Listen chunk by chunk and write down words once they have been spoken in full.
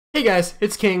Hey guys,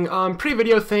 it's King.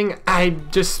 Pre-video thing, I'm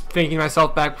just thinking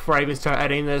myself back before I even start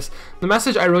editing this. The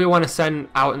message I really want to send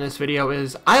out in this video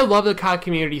is I love the COD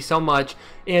community so much,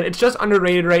 and it's just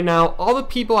underrated right now. All the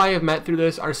people I have met through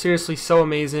this are seriously so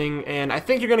amazing, and I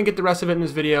think you're going to get the rest of it in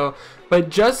this video. But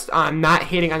just not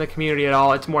hating on the community at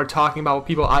all. It's more talking about what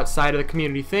people outside of the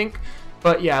community think.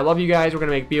 But yeah, I love you guys. We're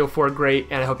going to make BO4 great,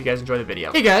 and I hope you guys enjoy the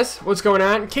video. Hey guys, what's going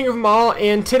on? KingOfEmAll,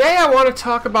 and today I want to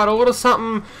talk about a little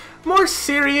something more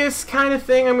serious kind of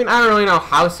thing. I mean, I don't really know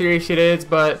how serious it is,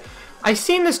 but I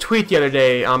seen this tweet the other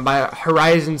day by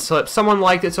Horizon Slip. Someone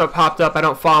liked it, so it popped up. I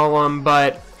don't follow them,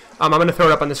 but I'm going to throw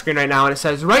it up on the screen right now, and it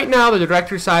says, right now, the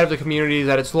director side of the community is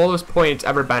at its lowest point it's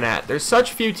ever been at. There's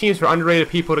such few teams for underrated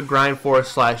people to grind for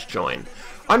 / join.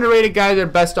 Underrated guys are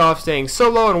best off staying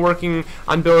solo and working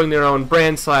on building their own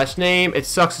brand / name. It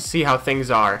sucks to see how things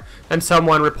are. Then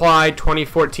someone replied,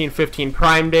 2014-15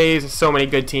 Prime Days, so many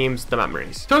good teams, the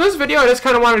memories. So in this video, I just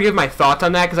kind of wanted to give my thoughts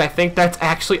on that because I think that's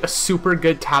actually a super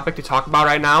good topic to talk about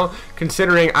right now,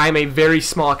 considering I'm a very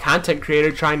small content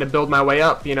creator trying to build my way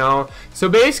up, you know. So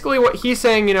basically what he's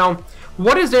saying, you know,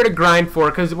 what is there to grind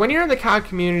for? Because when you're in the COD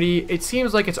community, it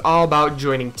seems like it's all about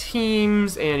joining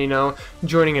teams and, you know,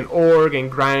 joining an org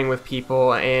and grinding with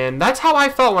people. And that's how I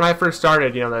felt when I first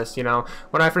started, you know,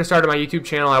 when I first started my YouTube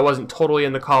channel, I wasn't totally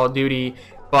in the Call of Duty,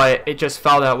 but it just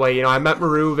felt that way. You know, I met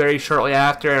Maru very shortly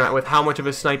after, and with how much of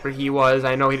a sniper he was,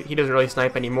 I know he doesn't really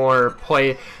snipe anymore or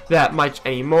play that much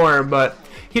anymore, but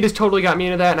he just totally got me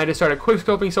into that, and I just started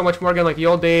quickscoping so much more again like the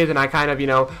old days, and I kind of, you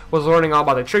know, was learning all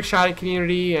about the trick shotting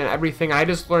community and everything. I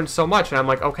just learned so much, and I'm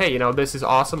like, okay, you know, this is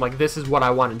awesome, like, this is what I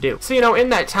want to do. So, you know, in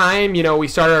that time, you know, we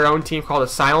started our own team called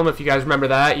Asylum. If you guys remember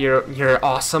that, you're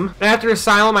awesome. And after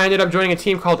Asylum, I ended up joining a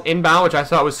team called Inbound, which I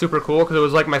thought was super cool, because it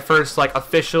was like my first, like,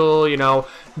 official, you know,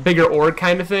 bigger org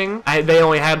kind of thing. They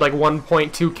only had like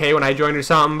 1.2k when I joined or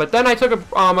something, but then I took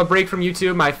a break from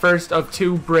YouTube, my first of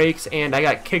 2 breaks, and I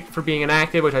got kicked for being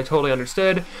inactive, which I totally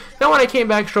understood. Then when I came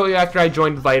back shortly after, I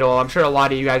joined Vital. I'm sure a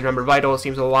lot of you guys remember Vital. It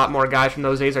seems a lot more guys from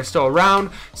those days are still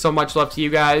around, so much love to you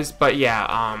guys. But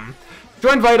yeah,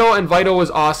 joined Vital, and Vital was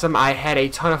awesome. I had a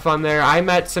ton of fun there. I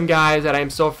met some guys that I'm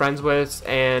still friends with,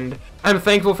 and I'm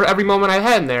thankful for every moment I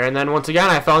had in there. And then once again,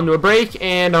 I fell into a break,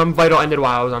 and Vital ended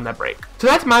while I was on that break. So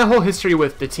that's my whole history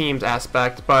with the teams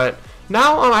aspect, but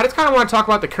now I just kind of want to talk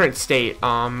about the current state.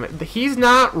 He's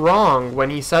not wrong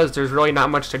when he says there's really not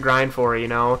much to grind for, you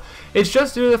know. It's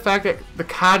just due to the fact that the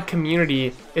COD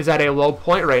community is at a low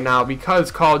point right now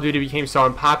because Call of Duty became so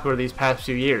unpopular these past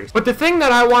few years. But the thing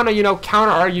that I want to, you know,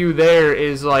 counter-argue there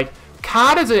is, like,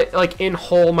 COD as a, like, in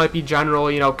whole might be general,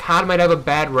 you know, COD might have a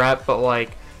bad rep, but,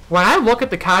 like, when I look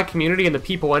at the COD community and the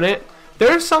people in it,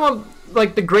 there's some of,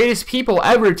 like, the greatest people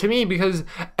ever to me, because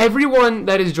everyone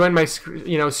that has joined my,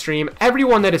 you know, stream,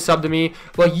 everyone that has subbed to me,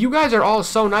 like, you guys are all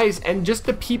so nice, and just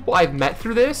the people I've met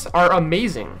through this are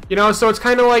amazing, you know. So it's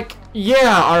kind of like,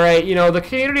 yeah, alright, you know, the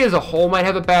community as a whole might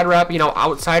have a bad rep, you know,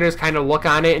 outsiders kind of look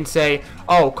on it and say,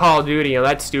 oh, Call of Duty, you know,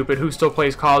 that's stupid, who still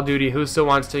plays Call of Duty, who still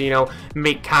wants to, you know,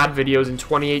 make COD videos in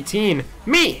 2018?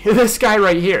 Me, this guy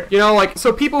right here, you know, like,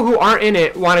 so people who aren't in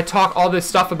it want to talk all this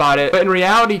stuff about it, but in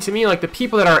reality, to me, like, the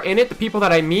people that are in it, the people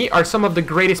that I meet are some of the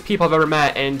greatest people I've ever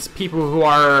met, and people who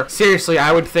are, seriously,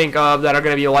 I would think of that are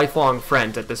going to be lifelong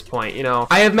friends at this point, you know.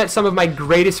 I have met some of my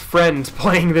greatest friends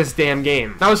playing this damn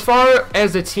game. Now, as far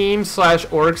as the team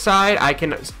 / org side, I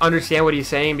can understand what he's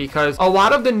saying, because a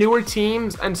lot of the newer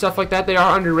teams and stuff like that, they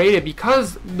are underrated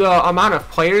because the amount of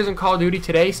players in Call of Duty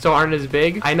today still aren't as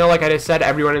big. I know, like I just said,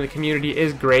 everyone in the community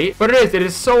is great, but it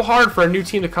is so hard for a new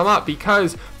team to come up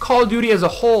because Call of Duty as a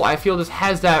whole, I feel, just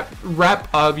has that rep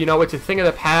of, you know, it's a thing of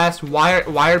the past. Why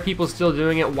are people still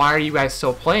doing it? Why are you guys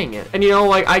still playing it? And, you know,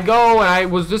 like, I go and I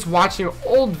was just watching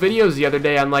old videos the other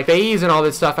day on, like, days and all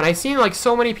this stuff, and I seen, like,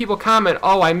 so many people comment,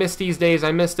 oh, I miss these days,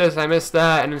 I miss this, I miss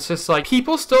that, and it's just like,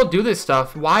 people still do this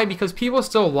stuff. Why? Because people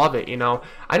still love it, you know.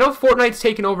 I know Fortnite's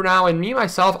taken over now, and me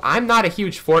myself, I'm not a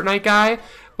huge Fortnite guy,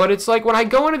 but it's like when I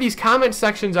go into these comment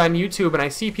sections on YouTube and I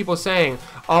see people saying,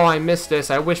 oh, I miss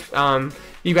this, I wish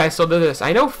you guys still do this.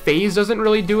 I know FaZe doesn't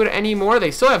really do it anymore.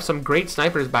 They still have some great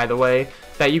snipers, by the way,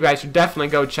 that you guys should definitely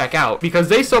go check out, because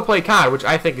they still play COD, which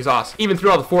I think is awesome, even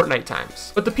through all the Fortnite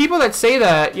times. But the people that say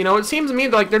that, you know, it seems to me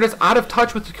like they're just out of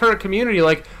touch with the current community.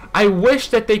 Like, I wish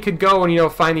that they could go and, you know,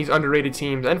 find these underrated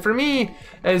teams. And for me,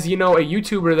 as, you know, a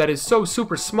YouTuber that is so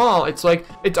super small, it's like,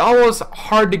 it's almost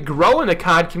hard to grow in the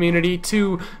COD community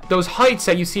to those heights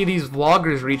that you see these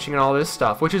vloggers reaching and all this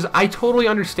stuff, which is, I totally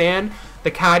understand the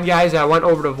COD guys that went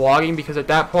over to vlogging, because at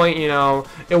that point, you know,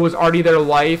 it was already their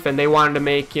life and they wanted to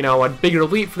make, you know, a bigger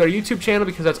leap for their YouTube channel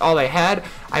because that's all they had.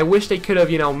 I wish they could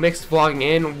have, you know, mixed vlogging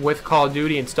in with Call of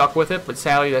Duty and stuck with it, but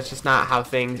sadly that's just not how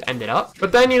things ended up.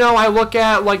 But then, you know, I look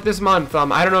at like this month,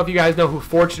 I don't know if you guys know who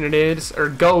Fortunate is, or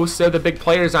Ghost. They're the big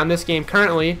players on this game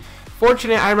currently.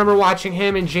 Fortunate, I remember watching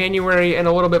him in January and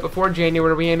a little bit before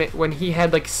January when he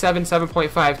had like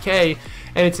 7.5k,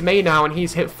 and it's May now and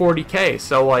he's hit 40k.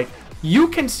 So like, you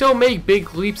can still make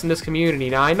big leaps in this community.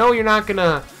 Now I know you're not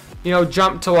gonna, you know,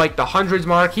 jump to like the hundreds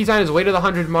mark. He's on his way to the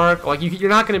 100 mark. Like you're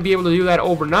not gonna be able to do that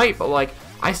overnight, but like,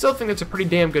 I still think that's a pretty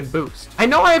damn good boost. I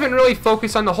know I haven't really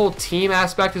focused on the whole team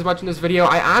aspect as much in this video.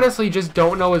 I honestly just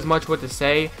don't know as much what to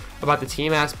say about the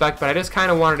team aspect, but I just kind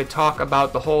of wanted to talk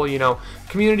about the whole, you know,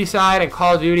 community side and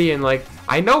Call of Duty. And like,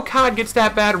 I know COD gets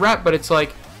that bad rep, but it's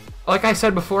like I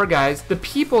said before, guys, the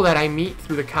people that I meet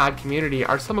through the COD community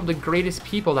are some of the greatest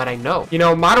people that I know. You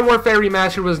know, Modern Warfare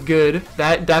Remastered was good.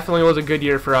 That definitely was a good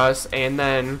year for us. And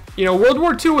then, you know, World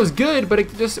War II was good, but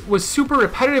it just was super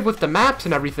repetitive with the maps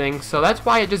and everything. So that's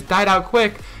why it just died out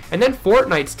quick. And then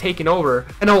Fortnite's taken over.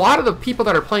 And a lot of the people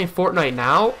that are playing Fortnite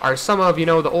now are some of, you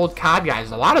know, the old COD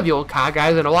guys. A lot of the old COD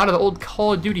guys and a lot of the old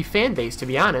Call of Duty fan base, to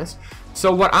be honest.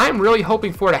 So what I'm really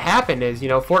hoping for to happen is, you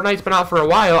know, Fortnite's been out for a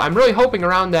while. I'm really hoping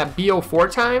around that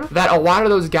BO4 time that a lot of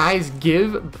those guys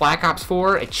give Black Ops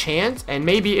 4 a chance, and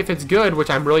maybe if it's good, which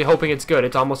I'm really hoping it's good,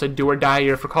 it's almost a do or die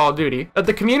year for Call of Duty, that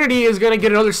the community is going to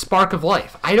get another spark of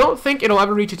life. I don't think it'll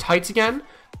ever reach its heights again,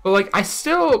 but like, I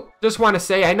still just want to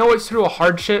say, I know it's through a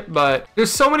hardship, but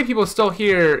there's so many people still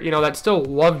here, you know, that still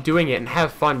love doing it and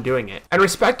have fun doing it. And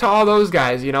respect to all those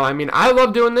guys, you know, I mean, I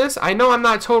love doing this. I know I'm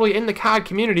not totally in the COD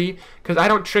community because I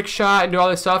don't trick shot and do all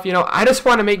this stuff, you know, I just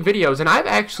want to make videos, and I've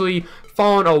actually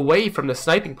fallen away from the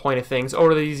sniping point of things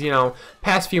over these, you know,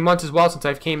 past few months as well since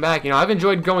I've came back. You know, I've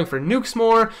enjoyed going for nukes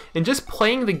more and just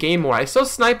playing the game more. I still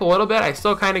snipe a little bit. I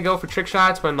still kind of go for trick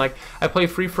shots when like I play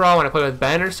free-for-all, when I play with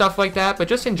Ben or stuff like that. But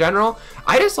just in general,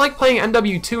 I just like playing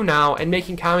MW2 now and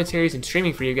making commentaries and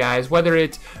streaming for you guys, whether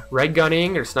it's red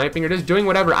gunning or sniping or just doing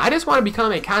whatever. I just want to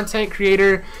become a content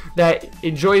creator that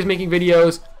enjoys making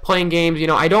videos, playing games. You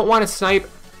know, I don't want to snipe,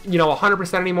 you know,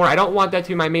 100% anymore. I don't want that to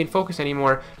be my main focus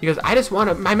anymore, because I just want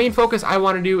to, my main focus I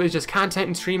want to do is just content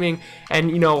and streaming,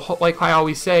 and, you know, like I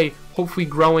always say, hopefully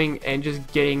growing and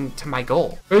just getting to my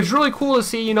goal. But it's really cool to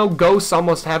see, you know, Ghosts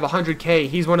almost have 100k.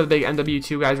 He's one of the big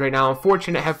MW2 guys right now.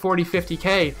 Unfortunate to have 40,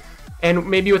 50k. And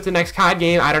maybe with the next COD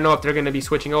game, I don't know if they're going to be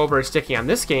switching over or sticking on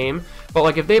this game, but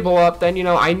like if they blow up, then, you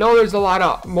know, I know there's a lot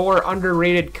of more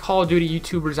underrated Call of Duty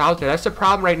YouTubers out there. That's the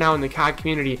problem right now in the COD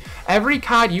community. Every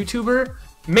COD YouTuber,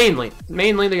 mainly,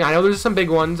 I know there's some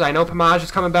big ones. I know Pamaj is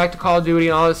coming back to Call of Duty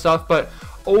and all this stuff, but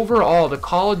overall, the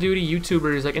Call of Duty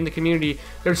YouTubers like in the community,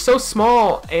 they're so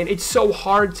small, and it's so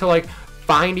hard to like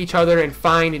find each other and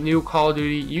find new Call of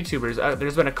Duty YouTubers.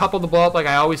 There's been a couple to blow up. Like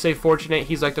I always say, Fortunate,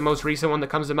 he's like the most recent one that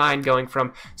comes to mind, going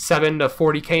from 7 to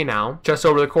 40k now, just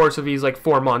over the course of these like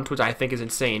 4 months, which I think is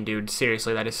insane, dude.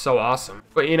 Seriously, that is so awesome.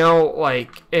 But you know,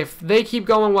 like if they keep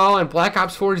going well and Black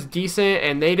Ops 4 is decent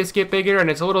and they just get bigger and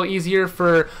it's a little easier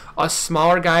for us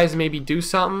smaller guys to maybe do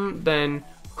something, then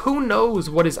who knows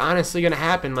what is honestly going to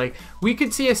happen. Like, we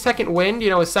could see a second wind, you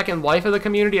know, a second life of the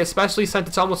community, especially since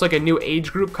it's almost like a new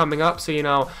age group coming up. So, you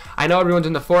know, I know everyone's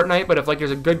into Fortnite, but if like there's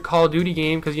a good Call of Duty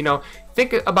game, because, you know,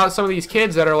 think about some of these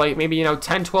kids that are like maybe, you know,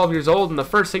 10, 12 years old, and the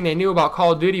first thing they knew about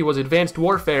Call of Duty was Advanced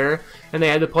Warfare, and they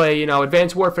had to play, you know,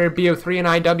 Advanced Warfare, BO3,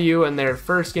 and IW, and their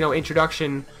first, you know,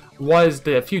 introduction was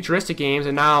the futuristic games.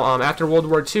 And now after World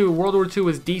War II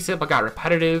was decent but got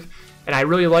repetitive. And I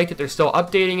really like that they're still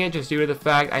updating it, just due to the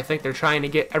fact I think they're trying to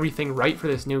get everything right for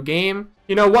this new game.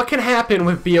 You know, what can happen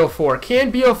with BO4?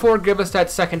 Can BO4 give us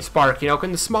that second spark? You know,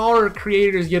 can the smaller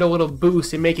creators get a little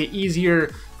boost and make it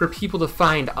easier for people to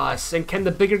find us? And can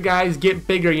the bigger guys get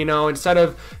bigger, you know, instead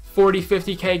of 40,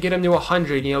 50k, get them to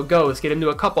 100, you know, Ghost, get them to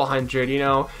a couple hundred, you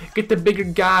know, get the bigger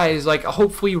guys, like,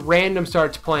 hopefully Random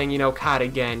starts playing, you know, COD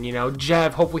again, you know,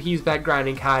 Jev, hopefully he's back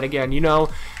grinding COD again, you know,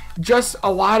 just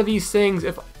a lot of these things.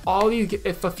 If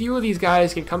a few of these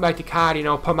guys can come back to COD, you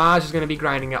know, Pamaj is going to be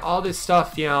grinding it, all this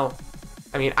stuff, you know,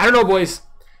 I mean, I don't know, boys,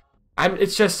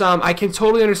 it's just, I can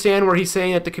totally understand where he's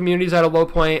saying that the community's at a low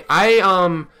point. I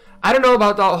don't know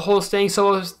about the whole staying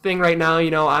solo thing right now.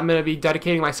 You know, I'm going to be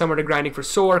dedicating my summer to grinding for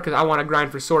SOAR, because I want to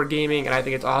grind for SOAR Gaming, and I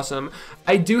think it's awesome.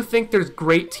 I do think there's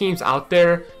great teams out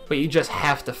there, but you just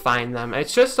have to find them.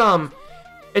 It's just,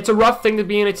 it's a rough thing to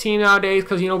be in a team nowadays,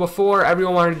 because, you know, before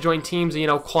everyone wanted to join teams and, you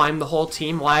know, climb the whole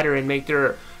team ladder and make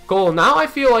their goal. Now I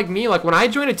feel like me, like when I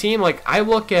join a team, like I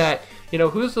look at, you know,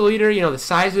 who's the leader, you know, the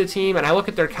size of the team, and I look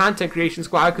at their content creation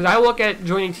squad, because I look at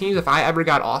joining teams if I ever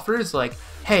got offers, like,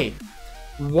 hey,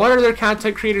 what are their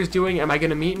content creators doing? Am I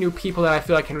going to meet new people that I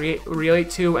feel I can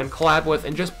relate to and collab with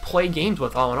and just play games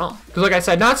with all in all? Because like I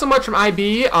said, not so much from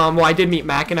IB. Well, I did meet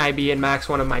Mac in IB, and Mac's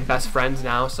one of my best friends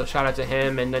now, so shout out to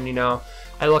him. And then, you know,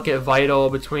 I look at Vital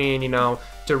between, you know,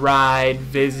 Deride,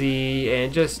 Vizzy,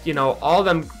 and just, you know, all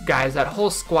them guys, that whole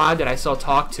squad that I still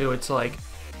talk to. It's like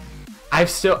I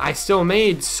still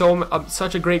made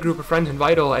such a great group of friends in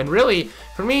Vital, and really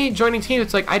for me joining teams,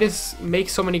 it's like I just make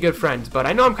so many good friends. But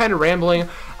I know I'm kind of rambling.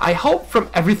 I hope from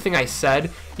everything I said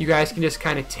you guys can just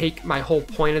kind of take my whole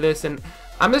point of this, and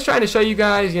I'm just trying to show you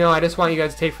guys, you know, I just want you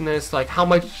guys to take from this like how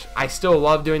much I still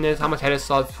love doing this, how much I just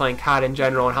love playing COD in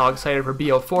general, and how excited for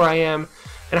BO4 I am,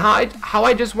 and how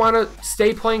I just want to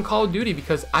stay playing Call of Duty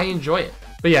because I enjoy it.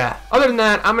 But yeah, other than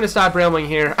that, I'm going to stop rambling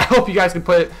here. I hope you guys can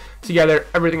put together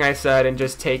everything I said and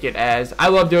just take it as I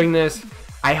love doing this.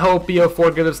 I hope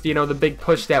BO4 gives us, you know, the big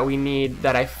push that we need,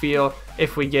 that I feel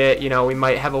if we get, you know, we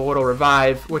might have a little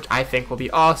revive, which I think will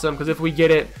be awesome, because if we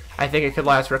get it, I think it could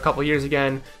last for a couple years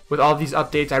again. With all these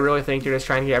updates, I really think they're just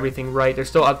trying to get everything right. They're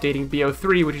still updating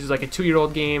BO3, which is like a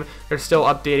 2-year-old game. They're still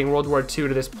updating World War II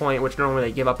to this point, which normally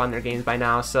they give up on their games by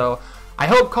now. So I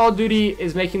hope Call of Duty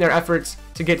is making their efforts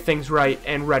to get things right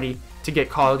and ready to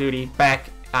get Call of Duty back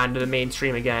onto the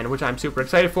mainstream again, which I'm super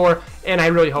excited for, and I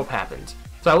really hope happens.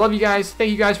 So I love you guys.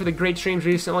 Thank you guys for the great streams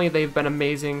recently. They've been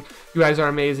amazing. You guys are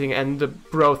amazing, and the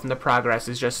growth and the progress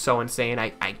is just so insane.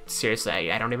 I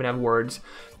seriously, I don't even have words.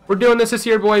 We're doing this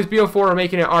year, boys. BO4, we're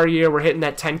making it our year. We're hitting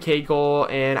that 10K goal,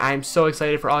 and I'm so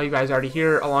excited for all you guys already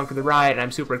here along for the ride, and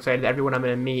I'm super excited that everyone I'm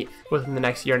going to meet within the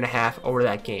next year and a half over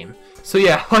that game. So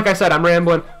yeah, like I said, I'm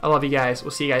rambling. I love you guys.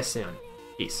 We'll see you guys soon.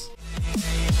 Peace.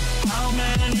 How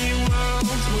many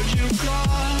worlds would you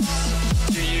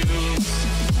cross to use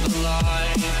the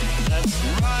line that's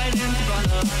right in front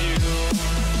of you?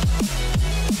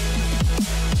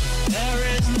 There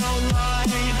is no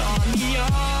light on the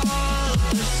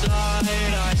other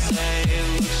side. I say,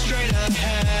 look straight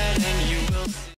ahead.